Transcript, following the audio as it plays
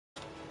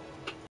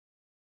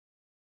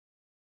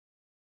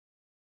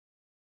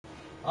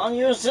I'll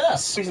use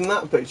this. Using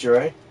that picture,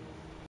 eh?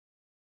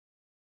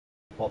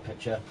 What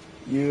picture?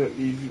 You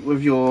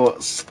with your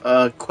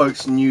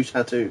quotes new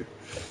tattoo.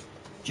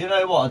 Do you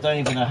know what? I don't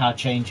even know how to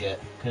change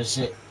it because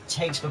it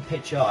takes the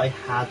picture I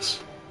had.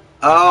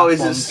 Oh,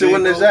 is it still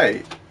Google. Windows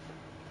 8?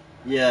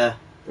 Yeah.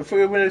 I thought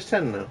you're Windows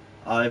 10 now.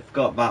 I've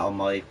got that on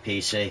my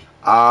PC.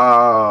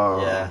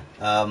 Oh. Yeah.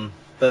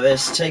 But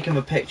it's taken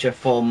a picture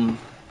from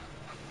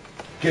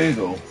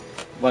Google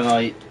when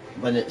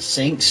it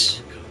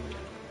syncs.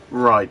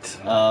 Right.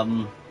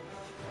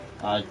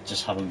 I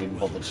just haven't been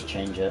bothered to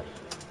change it.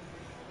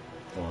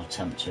 Or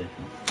attempt to.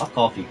 Fuck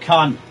off, you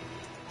cunt!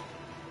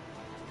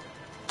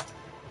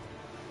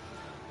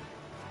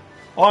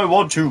 I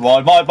want to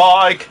ride my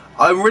bike!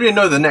 I really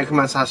know the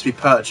Necromancer has to be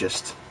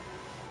purchased.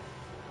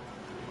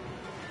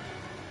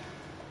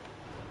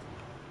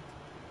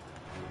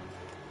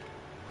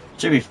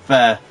 To be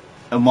fair,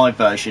 in my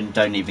version,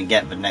 don't even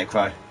get the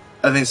Necro.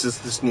 I think this is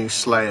this new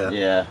Slayer.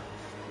 Yeah.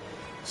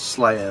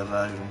 Slayer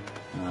version.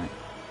 Right.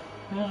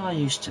 Where did I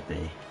used to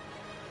be?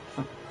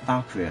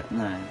 Valkyrie?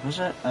 No, was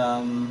it?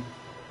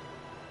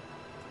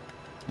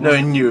 No,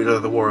 I knew it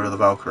was the Warrior of the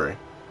Valkyrie.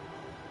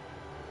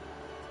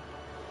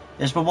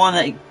 There's the one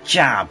that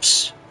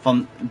jabs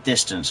from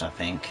distance, I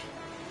think.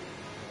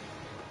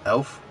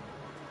 Elf?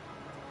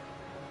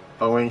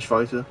 Bow range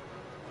fighter?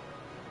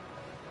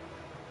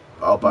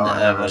 Oh, bow.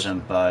 No, it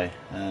wasn't bow.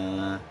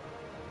 It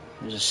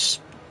was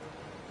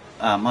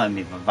might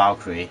be the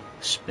Valkyrie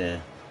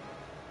spear.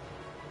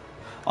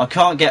 I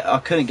couldn't get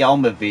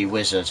on with the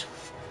wizard.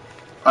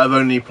 I've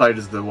only played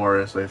as the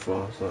warrior so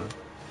far, so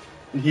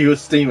he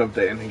was Steam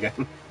updating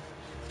again.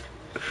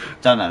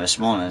 Done that this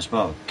morning as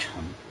well.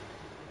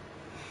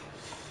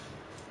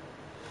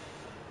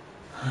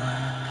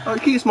 Oh,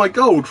 it keeps my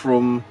gold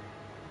from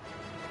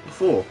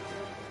before.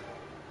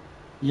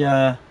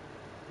 Yeah.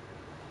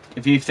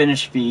 If you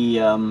finish the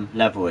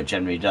level, it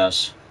generally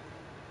does.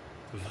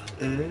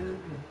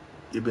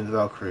 You've been to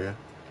Valkyrie.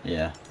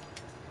 Yeah.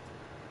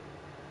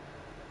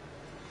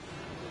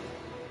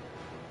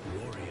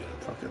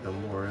 Fuck it,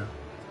 then warrior.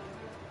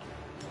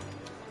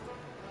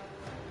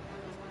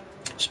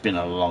 It's been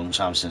a long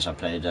time since I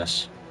played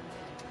this.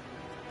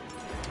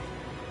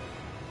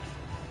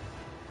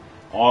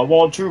 I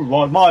want to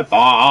ride my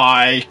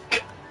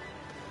bike.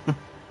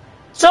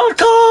 So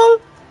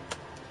cool.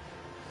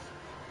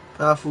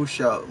 Powerful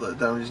shout that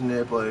damages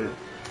nearby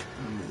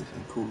enemies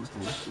and causes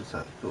them to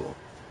attack the door.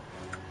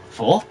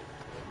 4?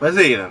 Where's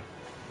he then?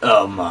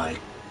 Oh my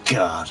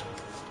god.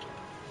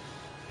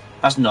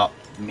 That's not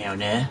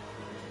Mjolnir.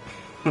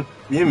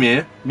 Mew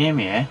Mew. Mew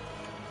Mew.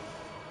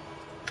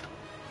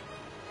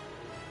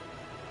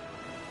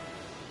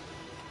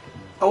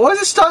 Oh, why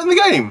is it starting the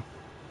game?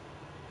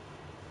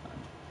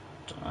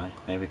 Don't know.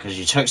 Maybe because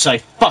you took so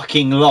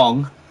fucking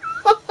long.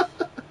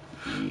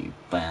 You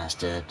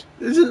bastard.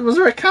 Was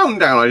there a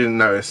countdown I didn't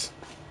notice?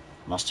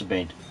 Must have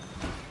been.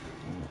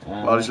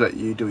 I'll just let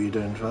you do what you're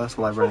doing first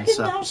while I run Fucking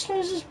stuff.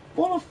 downstairs is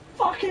what a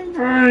fucking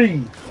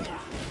brain.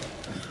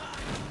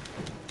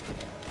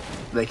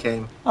 They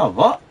came. Oh,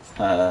 what?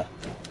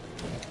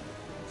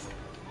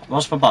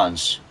 What's my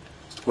buttons?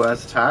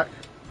 Squares attack,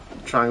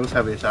 triangles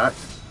heavy attack,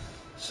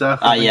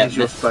 circle Yeah, is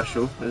your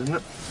special, isn't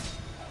it?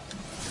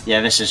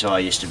 Yeah, this is what I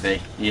used to be.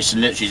 You used to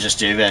literally just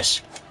do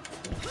this.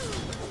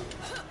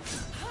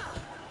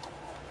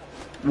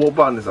 What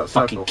button is that?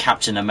 Fucking Circle.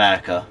 Captain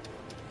America.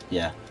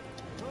 Yeah.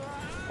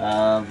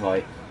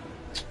 Right.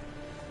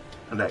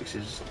 And X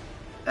is...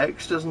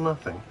 X does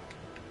nothing.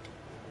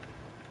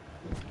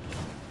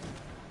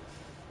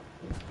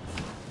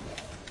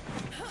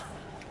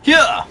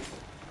 Yeah!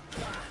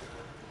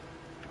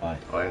 Right.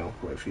 Oh, hang on,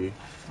 wait for you.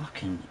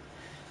 Fucking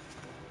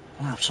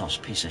laptop's a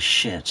piece of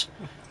shit.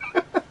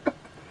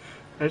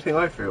 Anything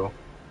I feel.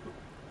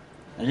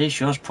 At least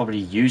yours probably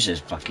uses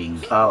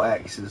fucking... Oh,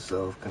 X is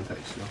sort of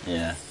contextual.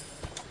 Yeah.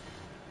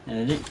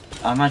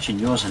 I imagine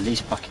yours at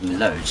least fucking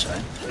loads,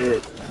 eh?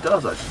 It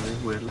does actually,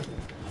 weirdly.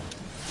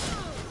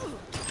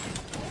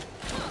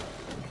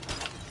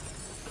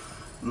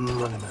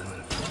 Money.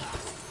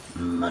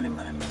 Money.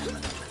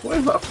 Where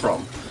is that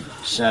from?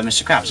 It's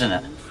Mr. Krabs, isn't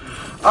it?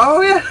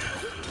 Oh yeah!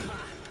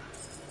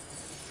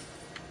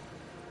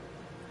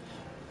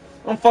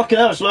 Oh fucking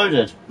hell, it's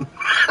loaded.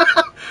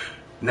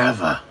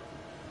 Never.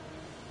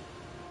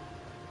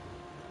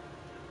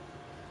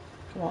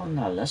 Come on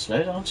now, let's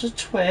load onto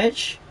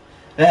Twitch.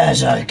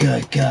 There's a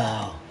good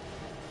girl.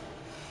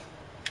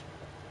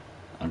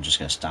 I'm just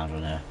gonna stand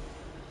on here.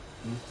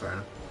 Fair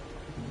enough.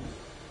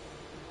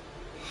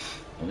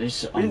 At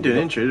least We didn't do an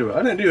intro, do we?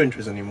 I don't do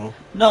intros anymore.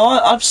 No,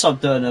 I've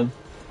stopped doing them.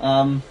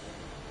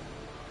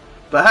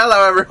 But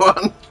hello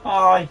everyone!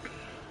 Hi.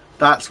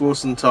 That's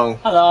WilsonTong.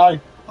 Hello.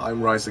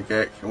 I'm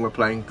RyzorGick and we're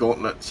playing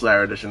Gauntlet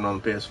Slayer Edition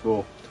on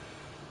PS4.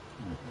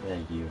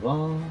 There you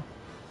are.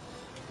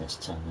 Let's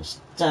turn this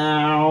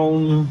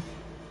down.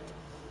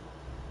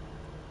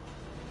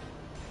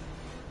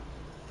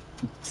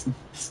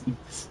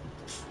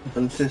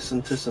 And tis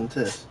and tis and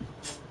tis.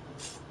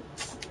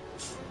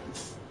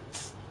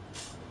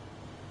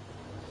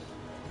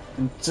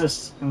 And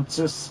just.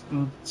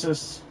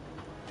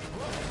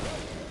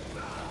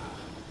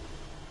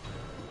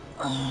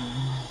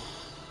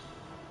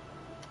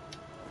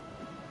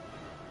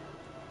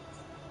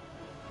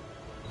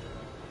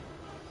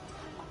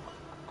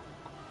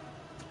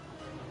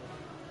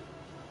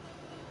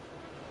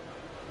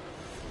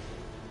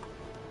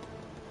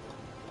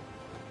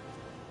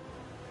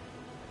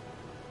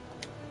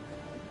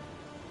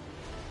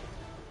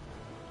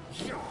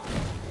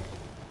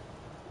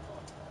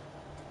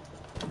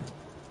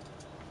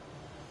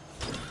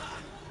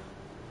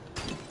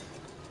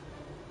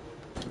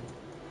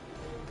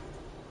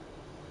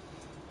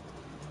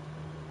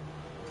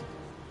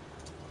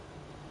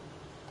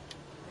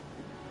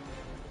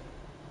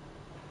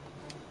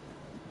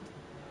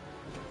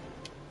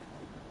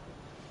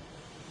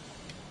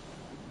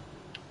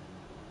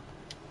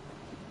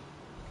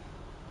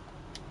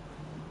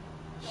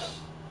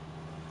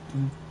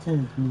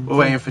 We're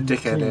waiting for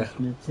Dickhead here.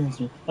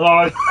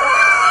 Hello.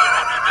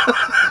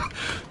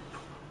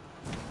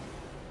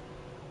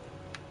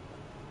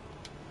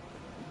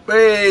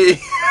 Hey!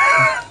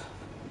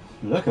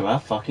 Look at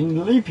that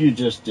fucking leap you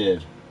just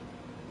did.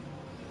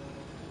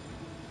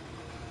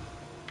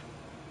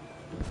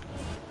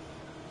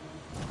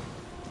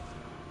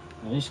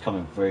 Well, he's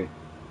coming through,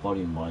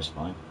 volume-wise,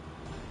 fine.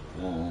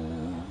 It's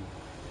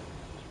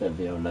a bit of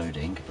video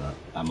loading, but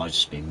that might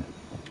just be.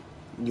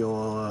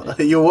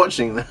 You're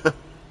watching now.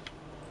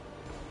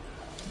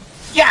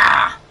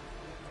 Yeah.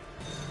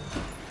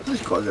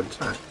 That's quite a good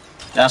attack.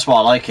 That's why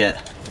I like it.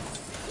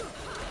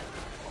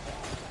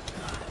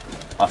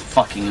 I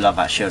fucking love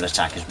that shield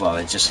attack as well.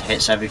 It just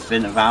hits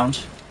everything around.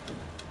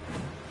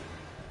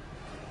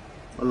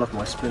 I love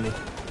my spinny.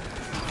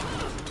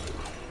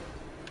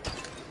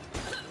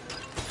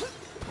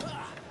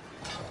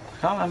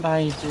 I can't remember how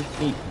you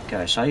defeat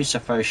Ghost. I used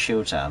to throw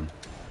shields at him.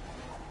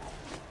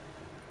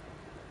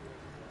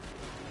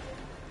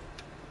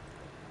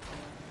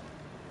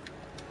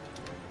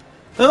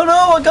 Oh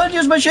no! I can't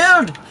use my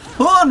shield!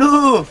 Oh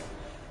no!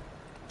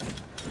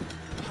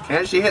 Can you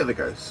actually hit the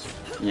ghost?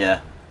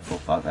 Yeah. Oh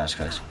fuck, that's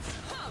close.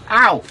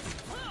 Ow!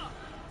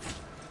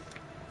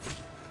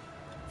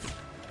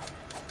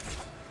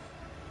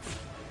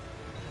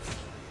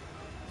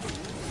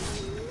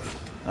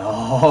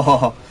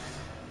 Oh!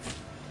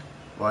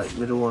 Right,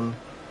 middle one.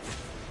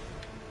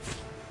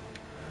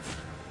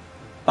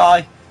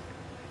 Bye!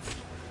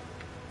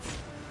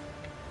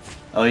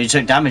 Oh, you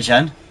took damage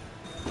then?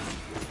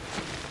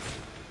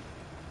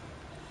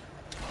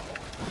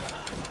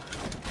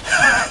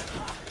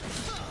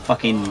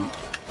 Fucking...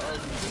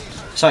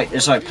 It's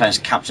like playing as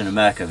Captain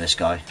America, this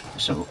guy.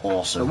 It's so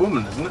awesome. It's a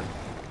woman, isn't it?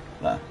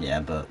 Well,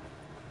 yeah, but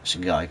it's a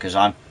guy, because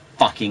I'm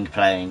fucking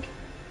playing.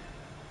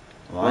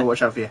 Right? Well,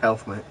 watch out for your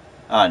health, mate.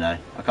 I know.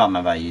 I can't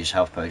remember how to use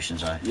health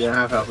potions, though. Yeah,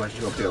 have health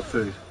potions, you've got to pick up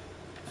food.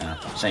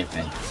 Same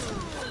thing.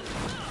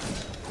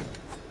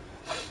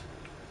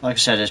 Like I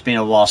said, it's been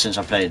a while since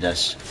I played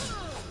this.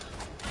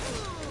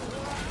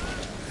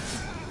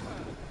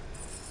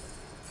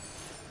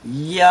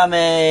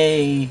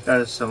 Yummy!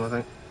 That is some, I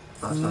think.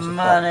 That's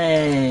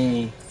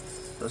Money!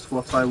 That's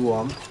what I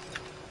want.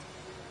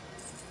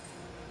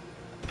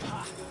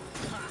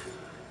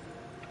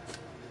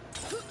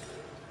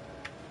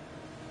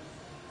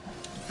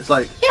 It's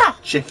like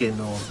chicken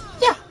or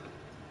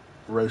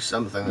roast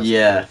something. That's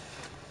yeah. Good.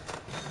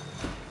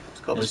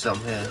 There's got to be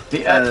something here.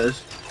 There it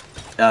is.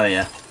 Oh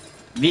yeah.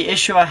 The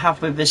issue I have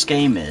with this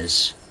game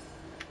is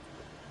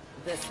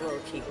This will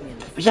keep me in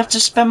the you have to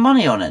spend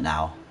money on it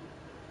now.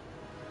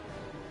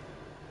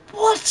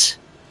 What?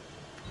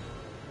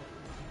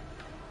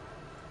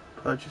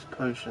 Purchase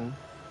potion.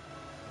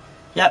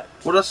 Yeah.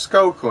 What are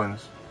skull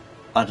coins?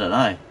 I don't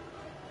know.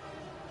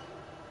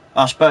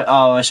 I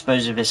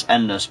suppose if it's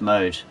endless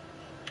mode.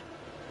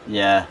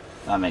 Yeah,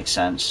 that makes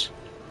sense.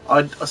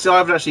 I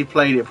haven't actually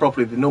played it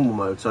properly, the normal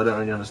mode, so I don't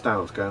really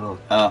understand what's going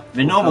on.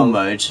 The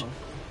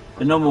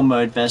normal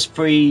mode, there's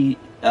 3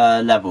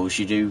 levels.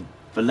 You do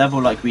the level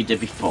like we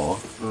did before.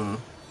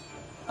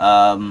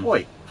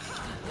 Oi.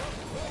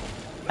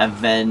 And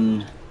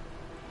then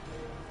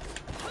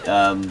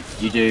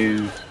you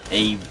do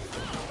a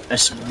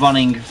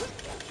running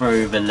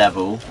through the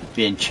level,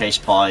 being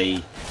chased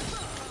by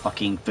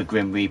fucking the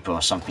Grim Reaper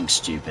or something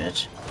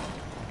stupid.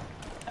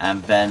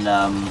 And then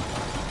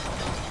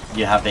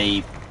you have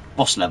a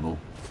boss level.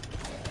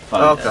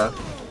 Okay.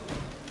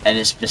 And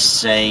it's the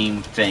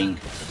same thing.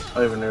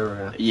 Over and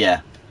over again.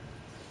 Yeah.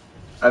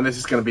 And this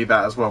is going to be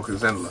that as well, because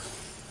it's endless.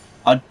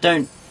 I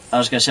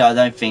was going to say I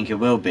don't think it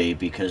will be,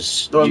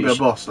 because... There won't be a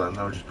boss then,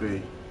 there'll just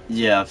be...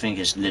 Yeah, I think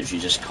it's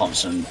literally just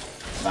constant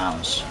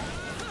rounds.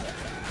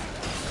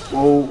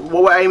 Well,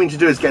 what we're aiming to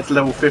do is get to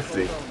level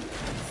 50.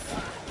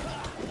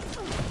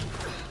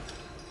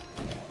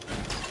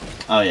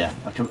 Oh yeah,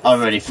 I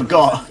already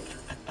forgot.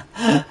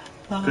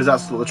 Because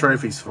that's what the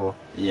trophy's for.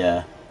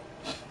 Yeah.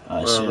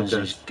 As soon as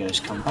these guys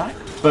come back,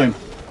 boom.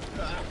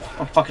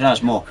 Oh fucking hell,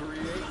 there's more.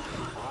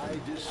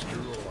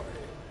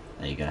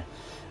 There you go.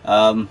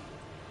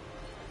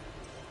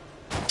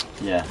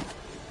 Yeah.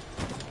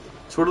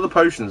 So what do the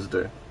potions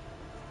do?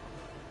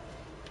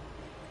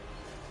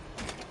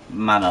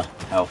 Mana,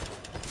 health.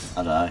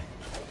 I don't know.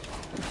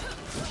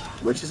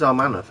 Which is our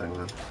mana thing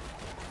then?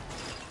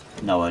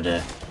 No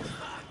idea.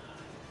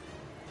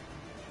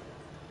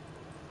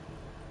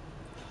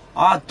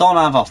 I don't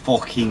have a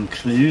fucking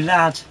clue,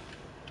 lad.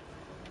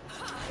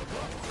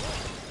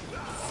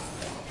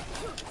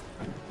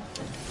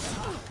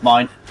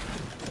 Mine.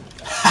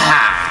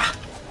 Ha!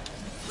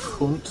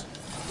 Cunt.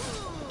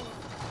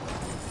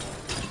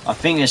 I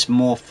think it's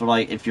more for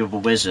like if you're the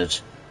wizard.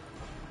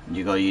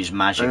 You gotta use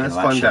magic Let's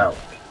and find out.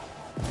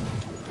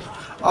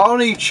 Oh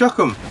no, you chuck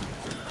them.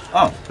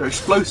 Oh. They're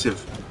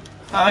explosive.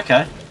 Oh,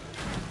 okay.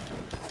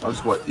 I'll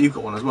just wait. You've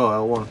got one as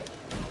well, L1.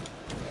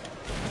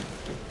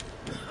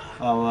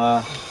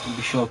 I'll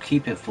be sure to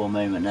keep it for a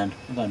moment then.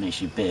 I don't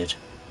actually bid.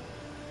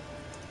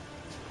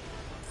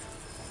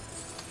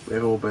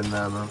 We've all been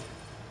there, man.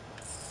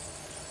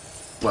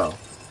 Well.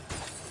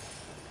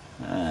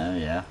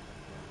 Yeah.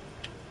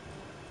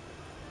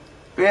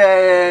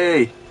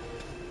 Yay! I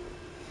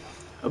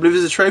believe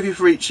there's a trophy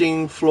for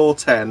reaching floor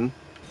 10.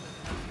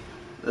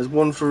 There's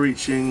one for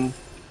reaching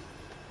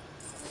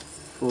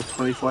floor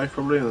 25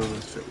 probably, and then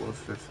there's fit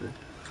 150.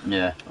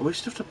 Yeah. Oh, we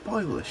still have to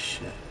buy all this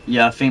shit.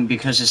 Yeah, I think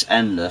because it's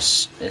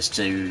endless, it's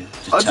to I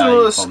deter don't know you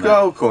what the from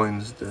skull it.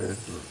 coins do.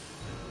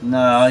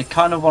 No, I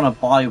kind of want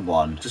to buy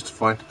one. Just to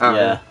find out.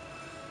 Yeah.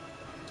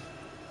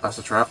 That's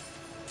a trap.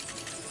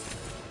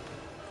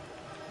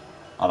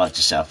 I like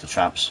to set up the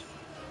traps.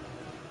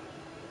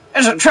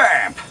 It's a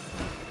trap!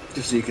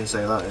 Just so you can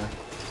say that, yeah.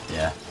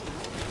 Yeah.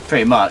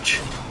 Pretty much.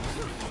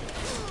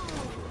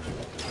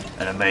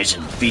 An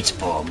amazing feat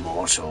for a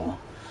mortal.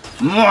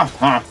 I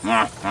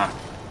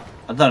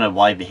don't know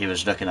why he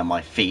was looking at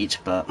my feet,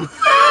 but...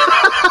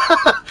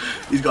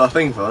 He's got a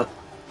thing for that.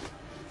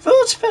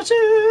 Foot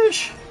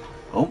fetish!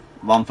 Oh,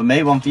 one for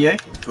me, one for you.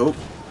 Cool.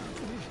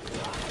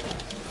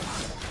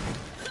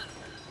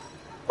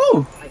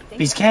 Ooh, I think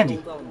piece of I'll candy.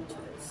 hold on to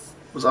this.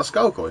 Was that a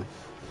skull coin?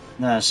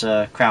 No, it's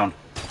a crown.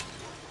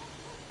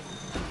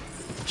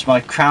 It's my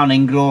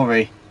crowning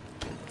glory.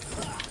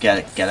 Get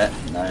it, get it?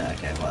 No,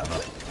 okay, whatever.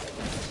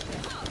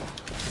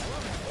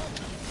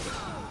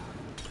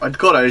 I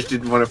just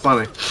didn't find it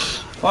funny.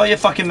 Well, you're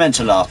fucking meant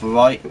to laugh,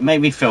 alright? Make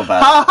me feel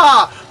bad. Ha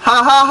ha!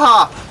 Ha ha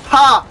ha!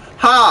 Ha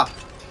ha!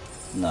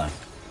 No.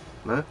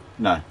 No?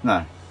 No,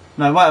 no.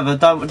 No, whatever,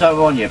 don't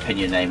want your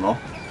opinion anymore.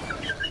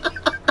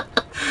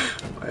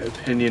 My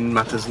opinion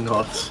matters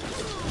not.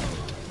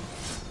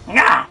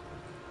 Nah!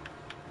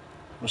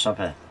 What's up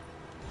here?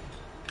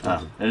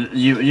 Oh,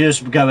 you're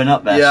just going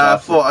up there. Yeah,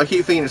 so I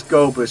keep thinking it's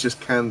gold, but it's just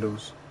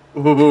candles.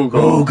 Ooh, gold.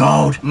 Oh,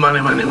 gold!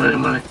 Money, money, money,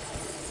 money.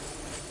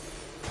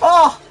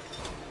 Oh!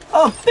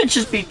 Oh,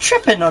 bitches be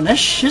tripping on this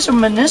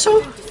shizzle and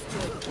nizzle.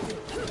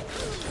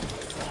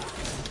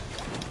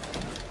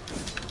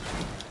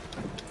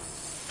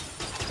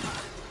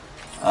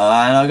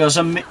 And I got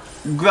some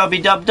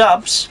grubby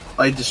dub-dubs.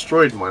 I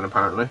destroyed mine,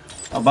 apparently.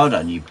 Oh, well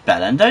done, you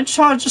bellend. Don't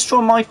try to destroy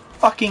my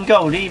fucking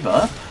gold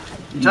either.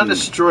 You don't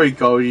destroy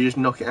gold, you just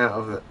knock it out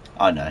of it.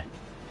 I know.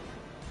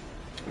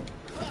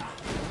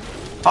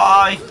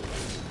 Hi!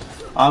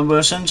 I'm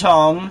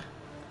WilsonTong.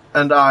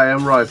 And I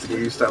am RyzorGick,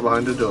 you step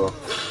behind the door.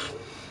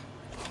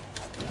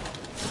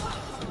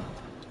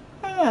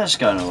 It's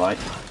going alright.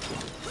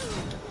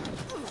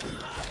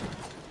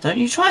 Don't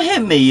you try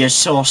hit me, you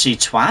saucy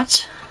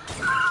twat.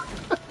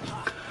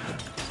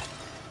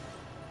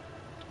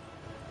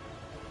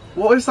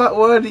 What is that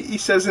word he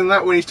says in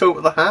that when he's talking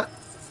about the hat?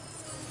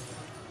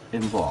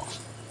 In what?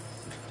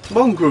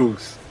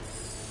 Mongrels.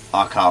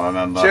 I can't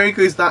remember. Jerry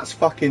goes, that's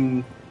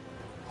fucking...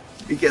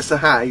 He gets the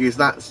hat, he goes,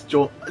 that's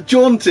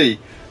jaunty.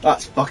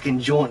 That's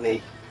fucking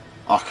jaunty.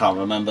 I can't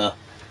remember.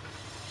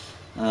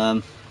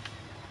 I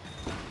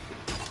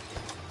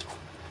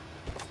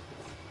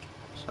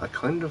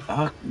kind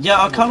of...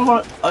 Yeah, I kind of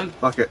want to...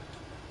 Fuck it.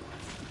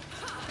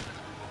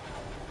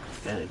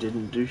 And it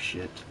didn't do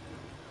shit.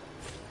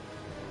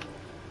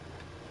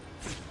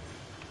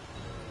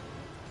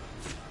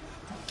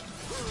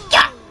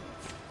 Yeah!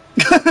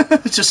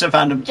 Just a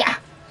random yeah!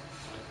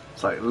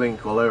 It's like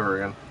Link all over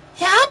again.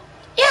 Yeah!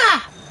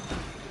 Yeah!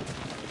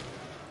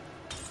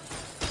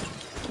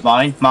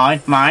 Mine,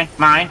 mine, mine,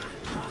 mine.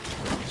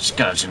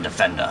 Skeleton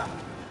Defender.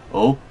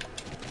 Oh.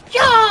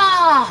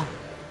 Yeah!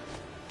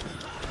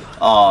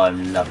 Oh,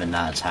 I'm loving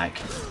that attack.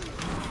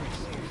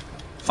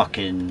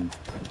 Fucking...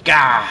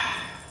 Gah!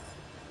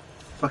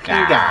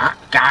 Fucking Gah!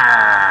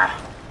 Gah!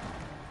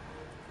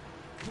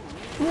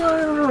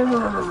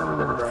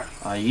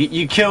 Oh,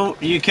 you killed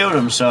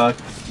him, so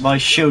my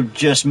shield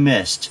just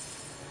missed.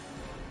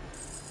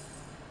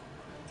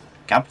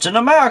 Captain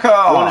America!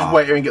 I want to just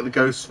wait here and get the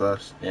ghosts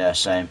first. Yeah,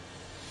 same.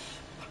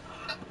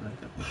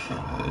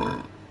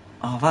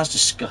 Oh, that's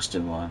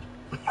disgusting, one.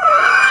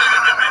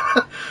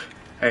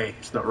 Hey,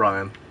 it's not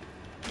Ryan.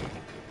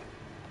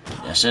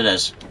 Yes, it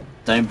is.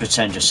 Don't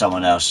pretend you're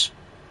someone else.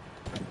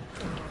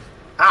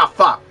 Ah,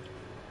 fuck!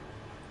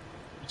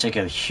 Take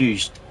a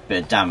huge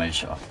bit of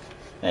damage off.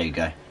 There you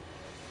go.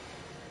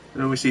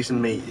 When we see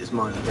some meat, it's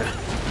mine again.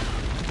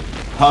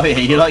 Oh yeah,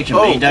 you like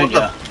your meat, don't you?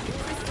 A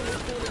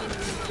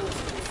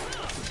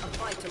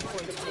vital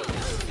point of data.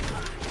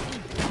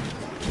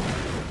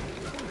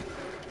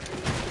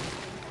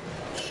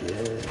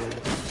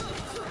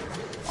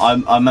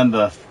 I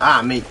remember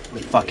Me.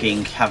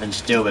 fucking having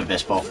to deal with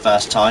this for the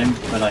first time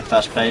when I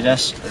first played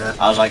this. Yeah.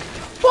 I was like,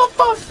 what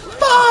the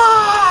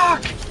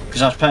fuck?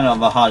 Because I was playing on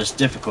the hardest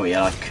difficulty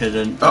and I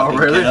couldn't fucking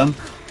really? kill them.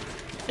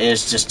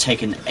 It's just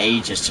taking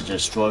ages to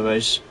destroy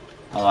those.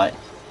 I'm like,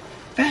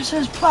 this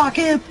is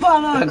fucking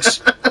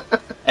bollocks.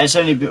 It's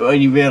only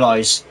when you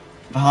realise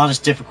the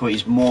hardest difficulty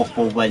is more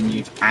for when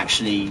you've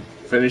actually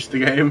Finish the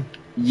game.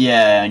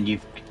 yeah, and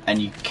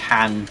you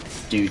can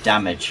do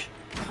damage.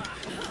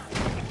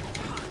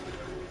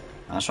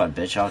 That's right,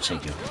 bitch. I'll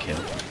take your kill.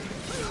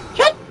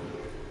 Shit!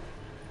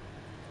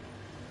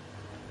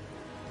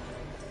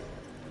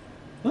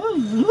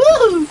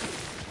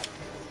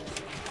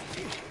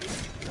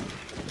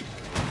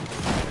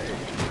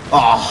 Oh,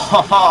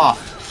 ha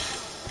ha!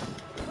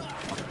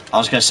 I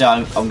was gonna say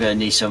I'm gonna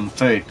need some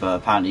food, but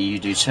apparently you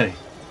do too.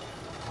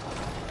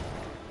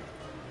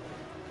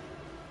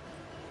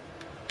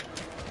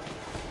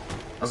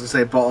 I was gonna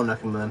say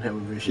bottleneck and then hit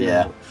with your shield.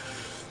 Yeah.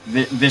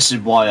 This is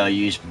why I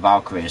use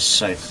Valkyrie. It's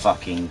so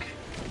fucking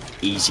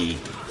easy.